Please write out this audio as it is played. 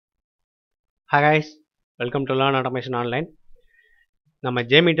Hi guys, welcome to Learn Automation Online. நம்ம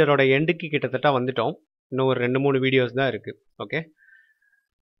JMeterோட எண்டுக்கு கிட்டத்தட்ட வந்துட்டோம். இன்னும் ஒரு 2-3 வீடியோஸ் தான் இருக்கு. ஓகே.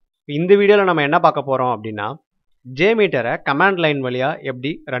 இந்த வீடியோல நம்ம என்ன பார்க்க போறோம் அப்படின்னா JMeterஐ கமாண்ட் லைன் வழியா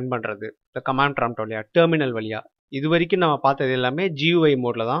எப்படி ரன் பண்றது? இந்த கமாண்ட் ப்ராம்ப்ட் வழியா, டெர்மினல் வழியா. இதுவரைக்கும் நம்ம பார்த்தது எல்லாமே GUI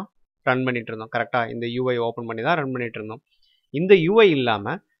மோட்ல தான் ரன் பண்ணிட்டு இருந்தோம். கரெக்ட்டா? இந்த UI ஓபன் பண்ணி தான் ரன் பண்ணிட்டு இருந்தோம். இந்த UI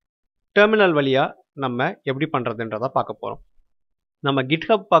இல்லாம டெர்மினல் வழியா நம்ம எப்படி பண்றதுன்றத பார்க்க போறோம். நம்ம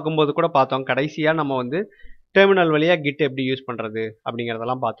GitHub பார்க்கும்போது கூட பார்த்தோம். கடைசியா நம்ம வந்து டெர்மினல் வழியா கிட் எப்படி யூஸ் பண்றது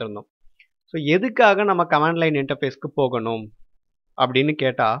அப்படிங்கறதெல்லாம் பார்த்திருந்தோம். ஸோ எதுக்காக நம்ம கமாண்ட் லைன் இன்டர்ஃபேஸ்க்கு போகணும் அப்படின்னு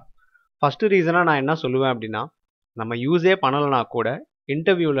கேட்டா ஃபர்ஸ்ட் ரீசனா நான் என்ன சொல்லுவேன் அப்படின்னா நம்ம யூஸே பண்ணலனா கூட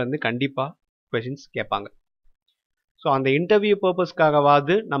இன்டர்வியூல இருந்து கண்டிப்பா கொஸ்டின்ஸ் கேட்பாங்க. ஸோ அந்த இன்டர்வியூ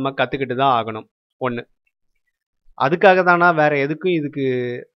பர்பஸ்க்காகவாது நம்ம கத்துக்கிட்டு தான் ஆகணும். ஒன்று அதுக்காக தானா வேற எதுக்கும் இதுக்கு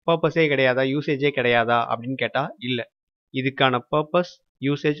பர்பஸே கிடையாதா, யூசேஜே கிடையாதா அப்படின்னு கேட்டா இல்லை. இதுக்கான பர்பஸ்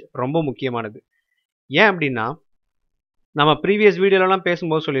யூசேஜ் ரொம்ப முக்கியமானது. ஏன் அப்படின்னா நம்ம ப்ரீவியஸ் வீடியோலாம்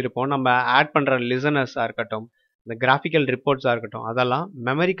பேசும்போது சொல்லியிருப்போம், நம்ம ஆட் பண்ணுற லிசனர்ஸாக இருக்கட்டும், இந்த கிராஃபிக்கல் ரிப்போர்ட்ஸாக இருக்கட்டும், அதெல்லாம்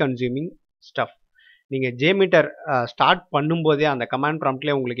மெமரி கன்சியூமிங் ஸ்டஃப். நீங்கள் JMeter ஸ்டார்ட் பண்ணும்போதே அந்த கமாண்ட்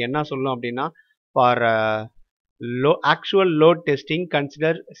ப்ராம்ப்ட்லேயே உங்களுக்கு என்ன சொல்லணும் அப்படின்னா for actual load testing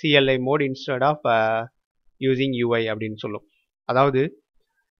consider CLI mode instead of using UI அப்படின்னு சொல்லும். அதாவது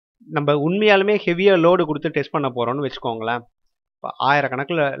நம்ம உண்மையாலுமே ஹெவியாக லோடு கொடுத்து டெஸ்ட் பண்ண போகிறோம்னு வச்சுக்கோங்களேன். இப்போ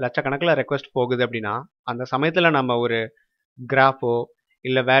ஆயிரக்கணக்கில் லட்சக்கணக்கில் ரெக்வஸ்ட் போகுது அப்படின்னா அந்த சமயத்தில் நம்ம ஒரு கிராஃபோ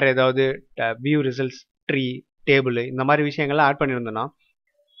இல்லை வேற ஏதாவது வியூ ரிசல்ட்ஸ் ட்ரீ டேபிள் இந்த மாதிரி விஷயங்கள்லாம் ஆட் பண்ணியிருந்தோம்னா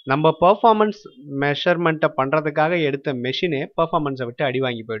நம்ம பர்ஃபார்மன்ஸ் மெஷர்மெண்ட்டை பண்ணுறதுக்காக எடுத்த மெஷினே பர்ஃபார்மன்ஸை விட்டு அடி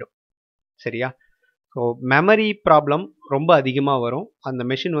வாங்கி போயிடும். சரியா? ஸோ மெமரி ப்ராப்ளம் ரொம்ப அதிகமாக வரும். அந்த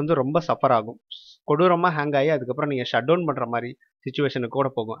மெஷின் வந்து ரொம்ப சஃபர் ஆகும், கொடூரமாக ஹேங் ஆகி அதுக்கப்புறம் நீங்கள் ஷட் டவுன் பண்ணுற மாதிரி சுச்சுவேஷனுக்கு கூட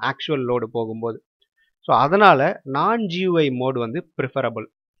போகும் ஆக்சுவல் லோடு போகும்போது. ஸோ அதனால் non-GUI மோட் வந்து ப்ரிஃபரபிள்.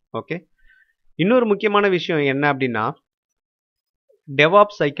 ஓகே. இன்னொரு முக்கியமான விஷயம் என்ன அப்படின்னா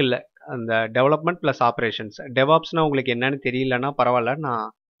டெவாப்ஸ் சைக்கிளில் அந்த டெவலப்மெண்ட் ப்ளஸ் ஆப்ரேஷன்ஸ். டெவாப்ஸ்னால் உங்களுக்கு என்னன்னு தெரியலன்னா பரவாயில்ல, நான்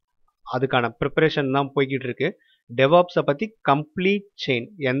அதுக்கான ப்ரிப்பரேஷன் தான் போய்கிட்டு இருக்கு. டெவாப்ஸை பற்றி கம்ப்ளீட் செயின்,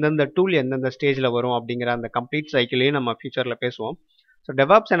 எந்தெந்த டூல் எந்தெந்த ஸ்டேஜில் வரும் அப்படிங்கிற அந்த கம்ப்ளீட் சைக்கிளையும் நம்ம ஃபியூச்சரில் பேசுவோம். ஸோ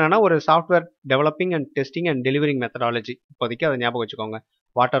டெவாப்ஸ் என்னன்னா ஒரு software developing and testing and delivering methodology. இப்போதைக்கு அதை ஞாபகம் வச்சுக்கோங்க.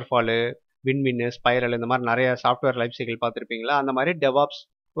 வாட்டர்ஃபாலு, வின்வின்னு, ஸ்பைரல் இந்த மாதிரி நிறைய சாஃப்ட்வேர் லைஃப் சைக்கிள் பார்த்துருப்பீங்களா? அந்த மாதிரி டெவாப்ஸ்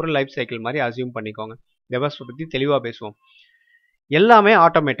ஒரு லைஃப் சைக்கிள் மாதிரி அசியூம் பண்ணிக்கோங்க. டெவாப்ஸ் பற்றி தெளிவாக பேசுவோம். எல்லாமே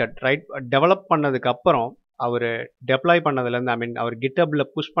ஆட்டோமேட்டட், ரைட்? டெவலப் பண்ணதுக்கு அப்புறம் அவர் டெப்ளாய் பண்ணதுலேருந்து, ஐ மீன் அவர் கிட்டப்ல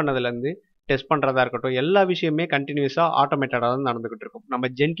புஷ் பண்ணதுலேருந்து டெஸ்ட் பண்ணுறதா இருக்கட்டும், எல்லா விஷயமே கண்டினியூஸாக ஆட்டோமேட்டடாக தான் நடந்துகிட்டு இருக்கும். நம்ம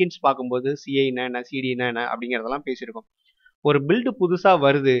ஜென்கின்ஸ் பார்க்கும்போது CIனா என்ன, CDனா என்ன அப்படிங்கிறதெல்லாம் பேசியிருக்கோம். ஒரு பில்டு புதுசாக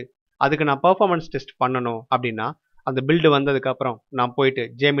வருது, அதுக்கு நான் பர்ஃபார்மன்ஸ் டெஸ்ட் பண்ணணும் அப்படின்னா அந்த பில்டு வந்ததுக்கப்புறம் நான் போயிட்டு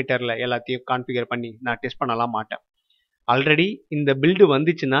JMeterல எல்லாத்தையும் கான்ஃபிகர் பண்ணி நான் டெஸ்ட் பண்ணலாம் மாட்டேன். ஆல்ரெடி இந்த பில்டு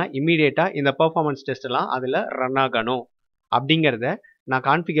வந்துச்சுன்னா இம்மீடியட்டாக இந்த பர்ஃபார்மன்ஸ் டெஸ்ட் எல்லாம் அதில் ரன் ஆகணும் அப்படிங்கிறத நான்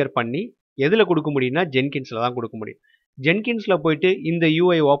கான்ஃபிகர் பண்ணி எதில் கொடுக்க முடியும்னா ஜென்கின்ஸில் தான் கொடுக்க முடியும். ஜென்கின்ஸில் போயிட்டு இந்த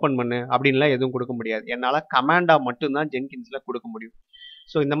UI ஓப்பன் பண்ணு அப்படின்லாம் எதுவும் கொடுக்க முடியாது. என்னால் கமாண்டாக மட்டும்தான் ஜென்கின்ஸில் கொடுக்க முடியும்.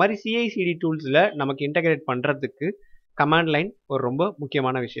 ஸோ இந்த மாதிரி CI/CD டூல்ஸில் நமக்கு இன்டகிரேட் பண்ணுறதுக்கு கமாண்ட் லைன் ஒரு ரொம்ப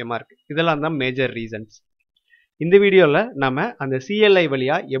முக்கியமான விஷயமா இருக்குது. இதெல்லாம் தான் மேஜர் ரீசன்ஸ். இந்த வீடியோவில் நம்ம அந்த CLI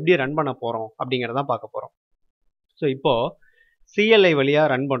வழியாக எப்படி ரன் பண்ண போகிறோம் அப்படிங்கிறதான் பார்க்க போகிறோம். ஸோ இப்போது CLI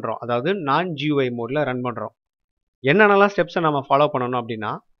வழியாக ரன் பண்ணுறோம், அதாவது non-GUI மோடில் ரன் பண்ணுறோம். என்னென்னலாம் ஸ்டெப்ஸை நம்ம ஃபாலோ பண்ணணும்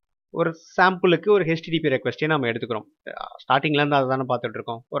அப்படின்னா ஒரு சாம்பிளுக்கு ஒரு HTTP ரெக்வஸ்ட்டே நம்ம எடுத்துக்கிறோம். ஸ்டார்டிங்லேருந்து அதை தானே பார்த்துட்டு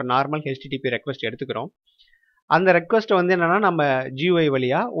இருக்கோம். ஒரு நார்மல் HTTP ரெக்வஸ்ட் எடுத்துக்கிறோம். அந்த ரெக்வஸ்ட்டை வந்து என்னென்னா நம்ம GUI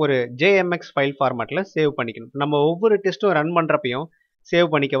வழியாக ஒரு JMX ஃபைல் ஃபார்மேட்டில் சேவ் பண்ணிக்கணும். நம்ம ஒவ்வொரு டெஸ்ட்டும் ரன் பண்ணுறப்பையும் சேவ்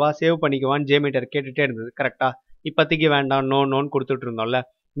பண்ணிக்கவான்னு JMeter கேட்டுகிட்டே இருந்தது. கரெக்டாக? இப்போதைக்கு வேண்டாம், நோன்னு கொடுத்துட்டு இருந்தோம்ல.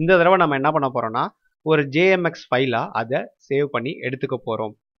 இந்த தடவை நம்ம என்ன பண்ண போகிறோம்னா ஒரு JMX ஃபைலாக அதை சேவ் பண்ணி எடுத்துக்க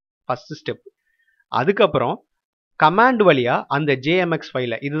போகிறோம். First step. அதுக்கப்புறம் கமாண்ட் வழியா அந்த JMX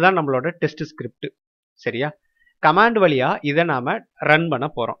ஃபைலை, இதுதான் நம்மளோட டெஸ்ட் ஸ்கிரிப்ட். சரியா? கமாண்ட் வழியா இதை நாம ரன் பண்ண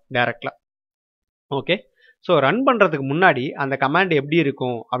போறோம் டைரக்டா. ஓகே. ஸோ ரன் பண்றதுக்கு முன்னாடி அந்த கமாண்ட் எப்படி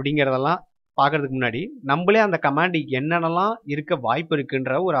இருக்கும் அப்படிங்கிறதெல்லாம் பார்க்கறதுக்கு முன்னாடி நம்மளே அந்த கமாண்ட் என்னென்னலாம் இருக்க வாய்ப்பு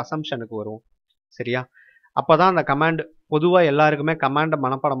இருக்குன்ற ஒரு அசம்ஷனுக்கு வருவோம். சரியா? அப்போதான் அந்த கமாண்ட், பொதுவாக எல்லாருக்குமே கமாண்டை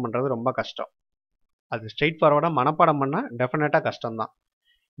மனப்பாடம் பண்றது ரொம்ப கஷ்டம். அது ஸ்ட்ரெயிட் ஃபார்வர்டாக மனப்பாடம் பண்ணால் டெஃபினட்டாக கஷ்டம்தான்.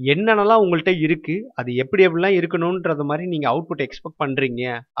 என்னென்னலாம் உங்கள்கிட்ட இருக்கு, அது எப்படி எப்படிலாம் இருக்கணும்ன்றது மாதிரி நீங்க அவுட்புட் எக்ஸ்பெக்ட் பண்றீங்க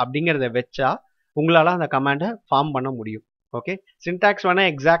அப்படிங்கிறத வச்சா உங்களால அந்த கமாண்டை ஃபார்ம் பண்ண முடியும். ஓகே. சின்டாக்ஸ் வேணா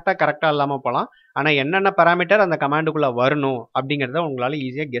எக்ஸாக்டா கரெக்டா இல்லாம போகலாம், ஆனா என்னென்ன பேராமீட்டர் அந்த கமாண்டுக்குள்ள வரணும் அப்படிங்கிறத உங்களால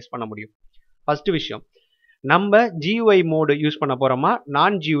ஈஸியா கெஸ் பண்ண முடியும். ஃபர்ஸ்ட் விஷயம், நம்ம GUI மோடு யூஸ் பண்ண போறோமா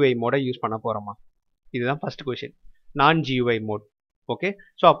non-GUI மோட யூஸ் பண்ண போறோமா? இதுதான் first question. non-GUI mode. Okay.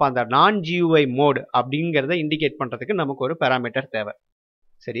 So அப்போ அந்த non-GUI மோட் அப்படிங்கிறத இண்டிகேட் பண்றதுக்கு நமக்கு ஒரு பேராமீட்டர் தேவை.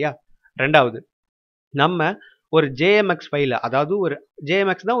 சரியா? ரெண்டாவது, நம்ம ஒரு JMX ஃபைல, அதாவது ஒரு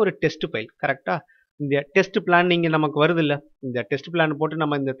JMX தான் ஒரு டெஸ்ட் ஃபைல், கரெக்டா? இந்த டெஸ்ட் பிளான் நீங்க நமக்கு வருது இல்ல, இந்த டெஸ்ட் பிளான் போட்டு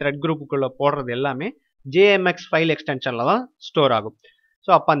நம்ம இந்த த்ரெட் குரூப்புக்குள்ள போடுறது எல்லாமே JMX ஃபைல் எக்ஸ்டென்ஷன்ல தான் ஸ்டோர் ஆகும். ஸோ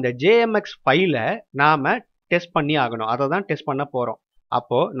அப்போ அந்த JMX ஃபைலை நாம டெஸ்ட் பண்ணி ஆகணும், அதை தான் டெஸ்ட் பண்ண போறோம்.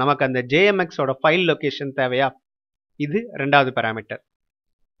 அப்போ நமக்கு அந்த JMXோட ஃபைல் லொகேஷன் தேவையா? இது ரெண்டாவது பாராமீட்டர்.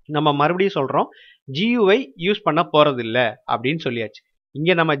 நம்ம மறுபடியும் சொல்றோம், GUI யூஸ் பண்ண போறது இல்லை அப்படின்னு சொல்லியாச்சு.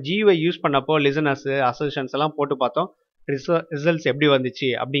 இங்க நம்ம GUI யூஸ் பண்ணப்போ லிசனர்ஸ் அசர்ஷன்ஸ் எல்லாம் போட்டு பார்த்தோம், ரிசல்ட்ஸ் எப்படி வந்துச்சு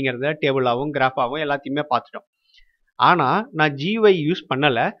அப்படிங்கிறத டேபிளாகவும் கிராஃபாகவும் எல்லாத்தையுமே பார்த்துட்டோம். ஆனா நான் GUI யூஸ்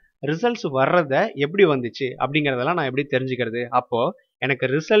பண்ணல, ரிசல்ட்ஸ் வர்றத எப்படி வந்துச்சு அப்படிங்கிறதெல்லாம் நான் எப்படி தெரிஞ்சுக்கிறது? அப்போ எனக்கு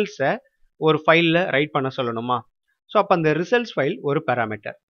ரிசல்ட்ஸை ஒரு ஃபைல்ல ரைட் பண்ண சொல்லணுமா? ஸோ அப்போ அந்த ரிசல்ட்ஸ் ஃபைல் ஒரு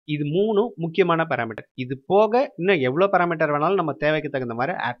பாராமீட்டர். இது மூணும் முக்கியமான பாராமீட்டர். இது போக இன்னும் எவ்வளோ பாராமீட்டர் வேணாலும் நம்ம தேவைக்கு தகுந்த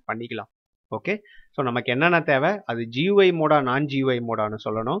மாதிரி ஆட் பண்ணிக்கலாம். ஓகே, ஸோ நமக்கு என்னென்ன தேவை, அது GUI மோடா நான் GUI மோடான்னு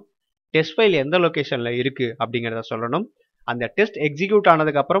சொல்லணும், டெஸ்ட் ஃபைல் எந்த லொகேஷன்ல இருக்கு அப்படிங்கிறத சொல்லணும், அந்த டெஸ்ட் எக்ஸிக்யூட்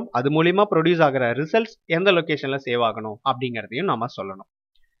ஆனதுக்கு அப்புறம் அது மூலியமா ப்ரொடியூஸ் ஆகிற ரிசல்ட்ஸ் எந்த லொகேஷன்ல சேவ் ஆகணும் அப்படிங்கிறதையும் நம்ம சொல்லணும்.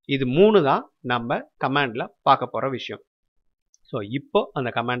 இது மூணு தான் நம்ம கமாண்ட்ல பார்க்க போற விஷயம். ஸோ இப்போ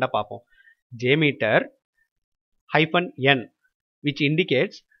அந்த கமாண்டை பார்ப்போம். JMeter -n which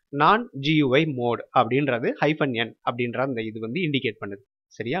indicates non-GUI mode அப்படின்றது -n அப்படின்ற அந்த இது வந்து இண்டிகேட் பண்ணுது.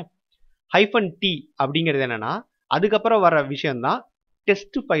 சரியா? -t அப்படிங்கிறது என்னன்னா அதுக்கப்புறம் வர விஷயம் தான்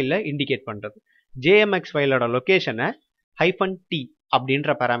டெஸ்ட் ஃபைல இண்டிகேட் பண்றது. JMX ஃபைலோட லொகேஷனை -t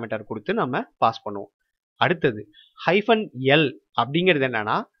அப்படின்ற பாராமீட்டர் கொடுத்து நம்ம பாஸ் பண்ணுவோம். அடுத்தது -l அப்படிங்கிறது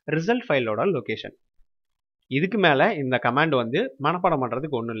என்னன்னா ரிசல்ட் ஃபைலோட லொகேஷன். இதுக்கு மேல இந்த கமாண்ட் வந்து மனப்பாடம்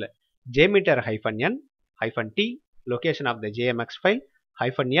பண்றதுக்கு ஒண்ணும் இல்லை. JMeter -n -t location of the JMX file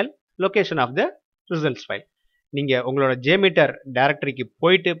 -l location of the results file. நீங்க உங்களோட JMeter டைரக்டரிக்கு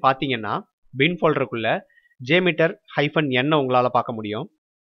போயிட்டு பாத்தீங்கன்னா பின் ஃபோல்டருக்குள்ள JMeter -n உங்களால பார்க்க முடியும்.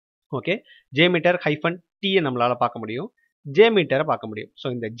 ஓகே, JMeter -t நம்மளால பார்க்க முடியும், JMeter பார்க்க முடியும். ஸோ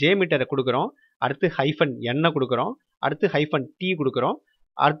இந்த JMeter கொடுக்குறோம், அடுத்து -n கொடுக்குறோம், அடுத்து -t கொடுக்குறோம்,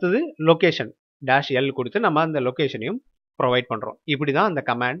 அடுத்தது லொகேஷன் -l கொடுத்து நம்ம அந்த லொகேஷனையும் ப்ரொவைட் பண்றோம். இப்படிதான் அந்த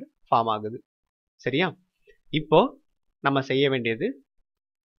கமாண்ட் ஃபார்ம் ஆகுது. சரியா? இப்போ நம்ம செய்ய வேண்டியது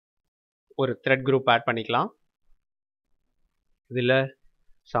ஒரு த்ரெட் குரூப் ஆட் பண்ணிக்கலாம். இதுல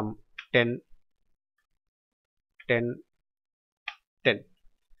சம் 10 10 10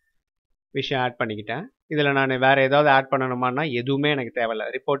 விஷயம் ஆட் பண்ணிக்கிட்டேன். இதுல நான் வேற ஏதாவது ஆட் பண்ணணுமான்னா எதுவுமே எனக்கு தேவையில்லை.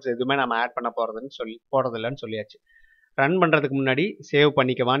 ரிப்போர்ட்ஸ் எதுவுமே நம்ம ஆட் பண்ண போறதில்லைன்னு சொல்லியாச்சு. ரன் பண்றதுக்கு முன்னாடி சேவ்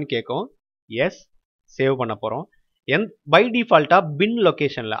பண்ணிக்கவான்னு கேட்கும். எஸ், சேவ் பண்ண போறோம். பை டிஃபால்ட்டா பின்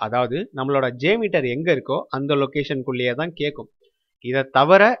லொகேஷன்ல, அதாவது நம்மளோட JMeter எங்க இருக்கோ அந்த லொகேஷனுக்குள்ளேயே தான் கேட்கும். இதை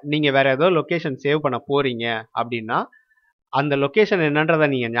தவிர நீங்க வேற ஏதோ லொகேஷன் சேவ் பண்ண போறீங்க அப்படின்னா அந்த லொகேஷன் என்னன்றதை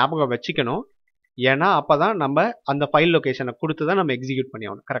நீங்க ஞாபகம் வச்சுக்கணும். ஏன்னா அப்பதான் நம்ம அந்த ஃபைல் லொகேஷனை கொடுத்து தான் நம்ம எக்ஸிக்யூட் பண்ணி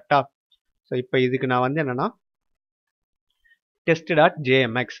ஆகணும். கரெக்டா? ஸோ இப்போ இதுக்கு நான் வந்து என்னன்னா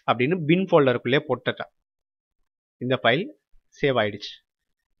test.jmx அப்படின்னு பின் ஃபோல்டருக்குள்ளே போட்டுட்டேன். இந்த ஃபைல் சேவ் ஆயிடுச்சு.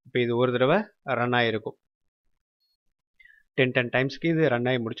 இப்போ இது ஒரு தடவை ரன் ஆயிருக்கும். 10 டைம்ஸ்க்கு இது ரன்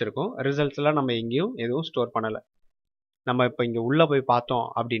ஆகி முடிச்சிருக்கும். ரிசல்ட்ஸ் எல்லாம் நம்ம எங்கேயும் எதுவும் ஸ்டோர் பண்ணல. நம்ம இப்போ இங்க உள்ள போய் பார்த்தோம்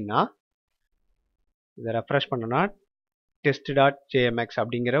அப்படின்னா இதை ரெஃப்ரெஷ் பண்ணோம்னா test.jmx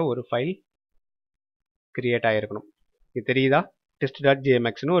அப்படிங்கிற ஒரு ஃபைல் கிரியேட் ஆயிருக்கணும். இது தெரியுதா?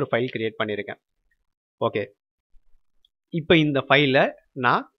 test.jmxன்னு ஒரு ஃபைல் கிரியேட் பண்ணியிருக்கேன். ஓகே, இப்போ இந்த ஃபைலை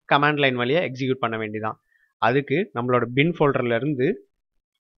நான் கமாண்ட் லைன் வழியா எக்ஸிக்யூட் பண்ண வேண்டியதான். அதுக்கு நம்மளோட பின் ஃபோல்டர்ல இருந்து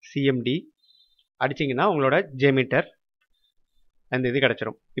cmd அடிச்சிங்கன்னா உங்களோட JMeter அந்த இது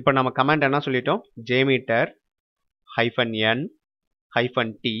கிடைச்சிரும். இப்போ நம்ம கமாண்ட் என்ன சொல்லிட்டோம்? JMeter -n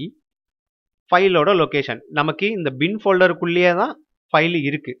 -t ஃபைலோட location. நமக்கு இந்த பின் ஃபோல்டருக்குள்ளேயே தான் ஃபைல்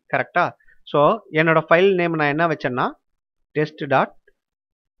இருக்கு. கரெக்டா? ஸோ என்னோட ஃபைல் நேம் நான் என்ன வச்சேன்னா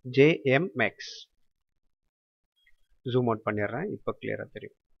test.jmx. ஜூம் அவுட் பண்ணிடுறேன், இப்போ கிளியரா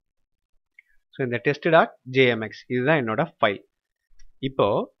தெரியும். ஸோ இந்த test.jmx இதுதான் என்னோட ஃபைல். இப்போ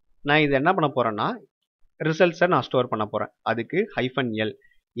நான் இது என்ன பண்ண போறேன்னா ரிசல்ட்ஸை நான் ஸ்டோர் பண்ண போறேன். அதுக்கு -l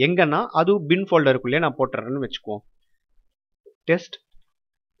எங்கன்னா அது பின் ஃபோல்டருக்குள்ளே நான் போட்டுறேன்னு வச்சுக்குவோம். test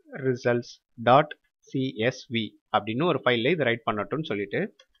results.csv அப்படின்னு ஒரு ஃபைல்ல இது ரைட் பண்ணட்டும்னு சொல்லிட்டு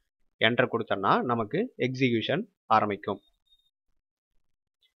என்டர் கொடுத்தோம்னா நமக்கு எக்ஸிகியூஷன் ஆரம்பிக்கும்.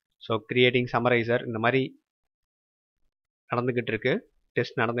 ஸோ கிரியேட்டிங் சம்மரைசர் இந்த மாதிரி நடந்துகிட்டு இருக்கு.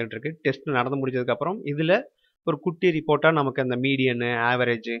 டெஸ்ட் நடந்துகிட்டு இருக்கு. டெஸ்ட் நடந்து முடிஞ்சதுக்கு அப்புறம் இதுல ஒரு குட்டி ரிப்போர்ட்டா நமக்கு அந்த மீடியனு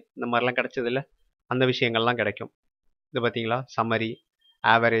ஆவரேஜ் இந்த மாதிரிலாம் கிடைச்சதுல அந்த விஷயங்கள்லாம் கிடைக்கும். இது பார்த்தீங்களா? சம்மரி,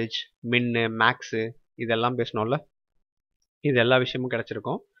 ஆவரேஜ், மின்னு, மேக்ஸு இதெல்லாம் பேசணும்ல, இது எல்லா விஷயமும்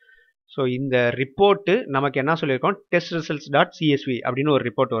கிடைச்சிருக்கும். ஸோ இந்த ரிப்போர்ட்டு நமக்கு என்ன சொல்லியிருக்கோம்? டெஸ்ட் ரிசல்ட்ஸ்.csv அப்படின்னு ஒரு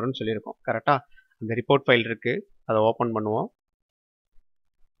ரிப்போர்ட் வரும்னு சொல்லியிருக்கோம். கரெக்டா? அந்த ரிப்போர்ட் ஃபைல் இருக்கு, அதை ஓப்பன் பண்ணுவோம்.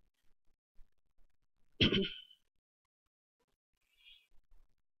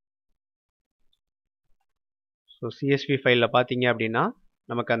 ஸோ CSV ஃபைலில் பார்த்தீங்க அப்படின்னா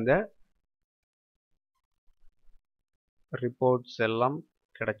நமக்கு அந்த ரிப்போர்ட்ஸ் எல்லாம்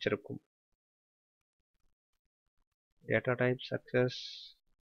கிடைச்சிருக்கும். டேட்டா டைப் சக்ஸஸ்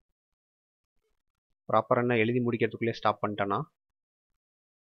ப்ராப்பரான எழுதி முடிக்கிறதுக்குள்ளே ஸ்டாப் பண்ணிட்டேன்னா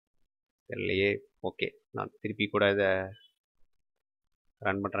தெரியலையே. ஓகே, நான் திருப்பி கூட இதை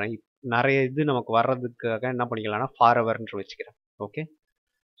ரன் பண்ணுறேன். நிறைய இது நமக்கு வர்றதுக்காக என்ன பண்ணிக்கலாம்னா ஃபார்எவர்ன்னு வச்சுக்கிறேன். ஓகே,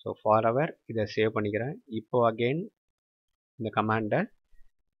 ஸோ ஃபார்எவர் இதை சேவ் பண்ணிக்கிறேன். இப்போ அகெயின் இந்த கமாண்டை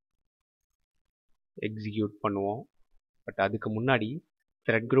எக்ஸிக்யூட் பண்ணுவோம். பட் அதுக்கு முன்னாடி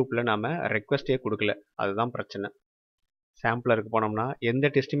த்ரெட் குரூப்பில் நாம் ரெக்வஸ்ட்டே கொடுக்கல, அதுதான் பிரச்சனை. சாம்பிளருக்கு போனோம்னா எந்த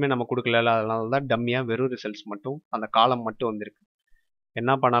டெஸ்ட்டுமே நம்ம கொடுக்கல, அதனால தான் டம்மியாக வெறும் ரிசல்ட்ஸ் மட்டும் அந்த காலம் மட்டும் வந்திருக்கு.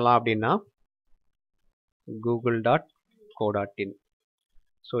 என்ன பண்ணலாம் அப்படின்னா google.co.in.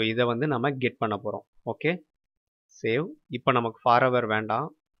 ஸோ இதை வந்து நம்ம கெட் பண்ண போகிறோம். Okay, save. இப்போ நமக்கு ஃபார்எவர் வேண்டாம்,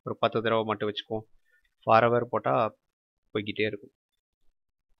 ஒரு 10 தடவை மட்டும் வச்சுக்குவோம். ஃபார்எவர் போட்டால் போய்கிட்டே இருக்கும்.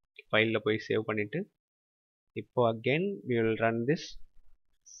 ஃபைலில் போய் சேவ் பண்ணிவிட்டு இப்போ again we will run this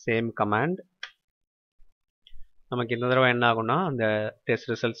same command. நமக்கு இந்த தடவை என்ன ஆகும்னா அந்த test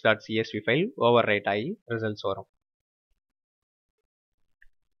results.csv file over right ஆகி ரிசல்ட்ஸ் வரும்.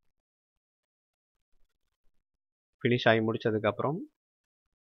 ஃபினிஷ் ஆகி முடிச்சதுக்கப்புறம்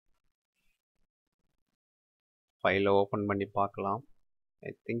ஃபைலை ஓப்பன் பண்ணி பார்க்கலாம்.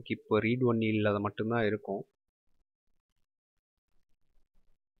 ஐ திங்க் இப்போ ரீட் ஒன்லி இல்லாத மட்டும்தான் இருக்கும்.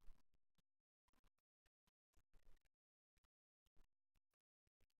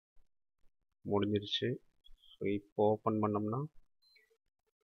 முடிஞ்சிருச்சு. ஸோ இப்போ ஓப்பன் பண்ணோம்னா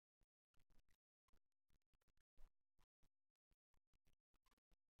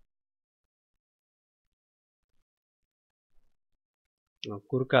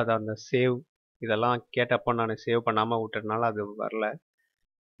குறுக்காத அந்த சேவ் இதெல்லாம் கேட்டப்போ நான் சேவ் பண்ணாமல் விட்டதுனால அது வரல.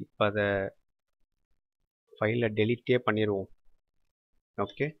 இப்போ அதை ஃபைலை டெலிட்டே பண்ணிடுவோம்.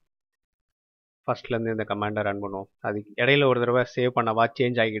 ஓகே, ஃபர்ஸ்ட்லேருந்து இந்த கமாண்டை ரன் பண்ணுவோம். அது இடையில ஒரு தடவை சேவ் பண்ணவா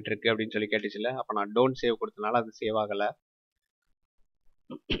சேஞ்ச் ஆகிக்கிட்டு இருக்கு அப்படின்னு சொல்லி கேட்டுச்சுல, அப்போ நான் டோன்ட் சேவ் கொடுத்தனால அது சேவ் ஆகலை.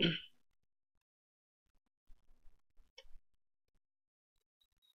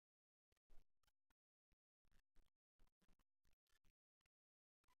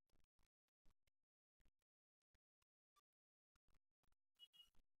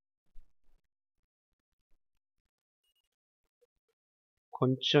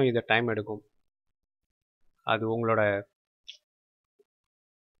 கொஞ்சம் இது டைம் எடுக்கும், அது உங்களோட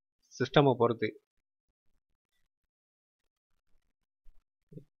சிஸ்டமை பொறுத்து.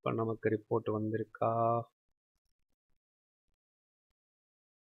 இப்போ நமக்கு ரிப்போர்ட் வந்திருக்கா?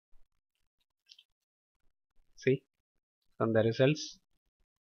 அந்த ரிசல்ட்ஸ்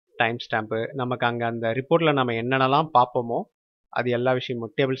டைம் ஸ்டாம்ப்பு நமக்கு அங்கே அந்த ரிப்போர்ட்டில் நம்ம என்னென்னலாம் பார்ப்போமோ அது எல்லா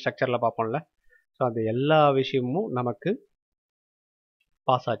விஷயமும் டேபிள் ஸ்ட்ரக்சரில் பார்ப்போம்ல, ஸோ அது எல்லா விஷயமும் நமக்கு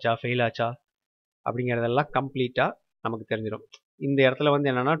பாஸ் ஆச்சா ஃபெயில் ஆச்சா அப்படிங்கிறதெல்லாம் கம்ப்ளீட்டாக நமக்கு தெரிஞ்சிடும். இந்த இடத்துல வந்து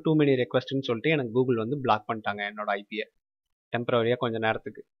என்னென்னா டூ மெனி ரெக்வஸ்ட்னு சொல்லிட்டு எனக்கு கூகுள் வந்து பிளாக் பண்ணிட்டாங்க என்னோட ஐபியை டெம்பரவரியாக கொஞ்சம்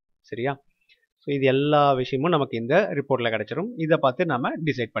நேரத்துக்கு. சரியா? ஸோ இது எல்லா விஷயமும் நமக்கு இந்த ரிப்போர்ட்டில் கிடச்சிரும். இதை பார்த்து நம்ம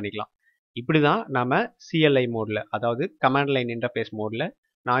டிசைட் பண்ணிக்கலாம். இப்படி தான் நம்ம CLI மோடில், அதாவது கமாண்ட் லைன் இன்டர்ஃபேஸ் மோடில்,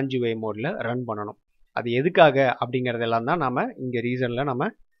 non-GUI மோடில் ரன் பண்ணணும். அது எதுக்காக அப்படிங்கிறதெல்லாம் தான் நம்ம இங்கே ரீசனில் நம்ம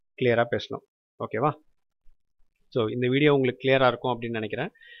கிளியராக பேசணும். ஓகேவா? ஸோ இந்த வீடியோ உங்களுக்கு கிளியராக இருக்கும் அப்படின்னு நினைக்கிறேன்.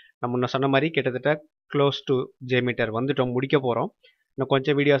 நான் முன்ன சொன்ன மாதிரி கிட்டத்தட்ட க்ளோஸ் டு JMeter வந்துட்டோம், முடிக்க போகிறோம். இன்னும்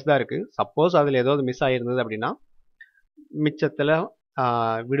கொஞ்சம் வீடியோஸ் தான் இருக்குது. சப்போஸ் அதில் ஏதாவது மிஸ் ஆகிருந்தது அப்படின்னா மிச்சத்தில்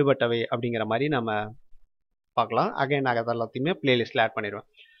விடுபட்டவை அப்படிங்கிற மாதிரி நம்ம பார்க்கலாம். அகைன் நான் அதை எல்லாத்தையுமே பிளேலிஸ்ட்டில் ஆட் பண்ணிடுவேன்.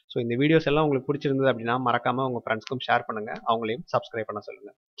 ஸோ இந்த வீடியோஸ் எல்லாம் உங்களுக்கு பிடிச்சிருந்தது அப்படின்னா மறக்காமல் உங்கள் ஃப்ரெண்ட்ஸ்க்கும் ஷேர் பண்ணுங்கள், அவங்களையும் சப்ஸ்கிரைப் பண்ண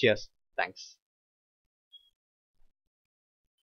சொல்லுங்கள். Cheers, thanks.